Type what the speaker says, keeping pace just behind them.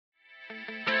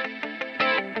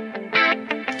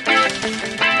Hello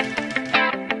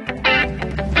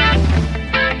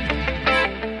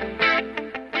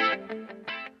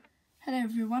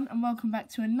everyone and welcome back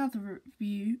to another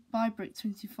review by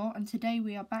Brick24, and today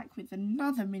we are back with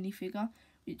another minifigure,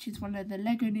 which is one of the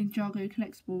LEGO Ninjago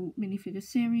collectible minifigure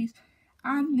series,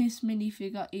 and this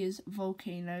minifigure is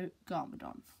Volcano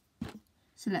Garmadon.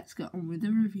 So let's get on with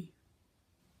the review.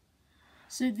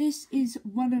 So this is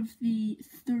one of the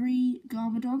 3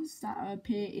 Garmadons that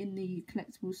appear in the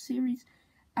collectible series,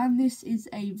 and this is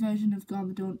a version of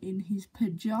Garmadon in his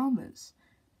pyjamas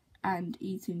and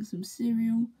eating some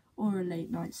cereal or a late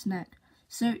night snack.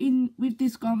 So with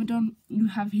this Garmadon, you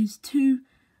have his 2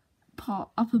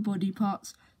 upper body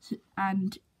parts,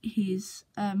 and his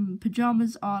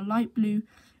pyjamas are light blue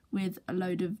with a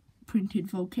load of printed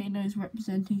volcanoes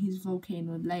representing his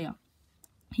volcano layer.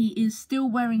 He is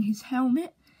still wearing his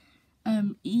helmet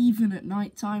even at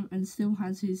night time, and still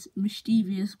has his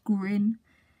mischievous grin,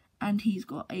 and he's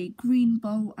got a green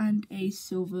bowl and a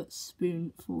silver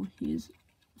spoon for his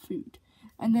food.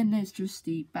 And then there's just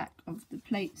the back of the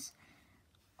plates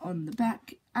on the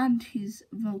back, and his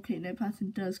volcano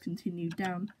pattern does continue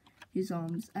down his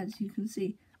arms, as you can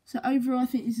see. So overall, I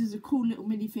think this is a cool little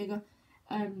minifigure,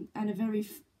 and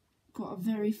got a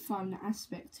very fun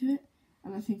aspect to it,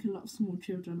 and I think a lot of small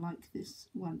children like this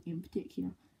one in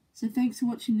particular. So thanks for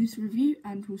watching this review,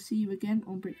 and we'll see you again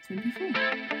on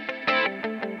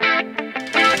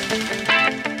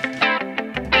Brick24.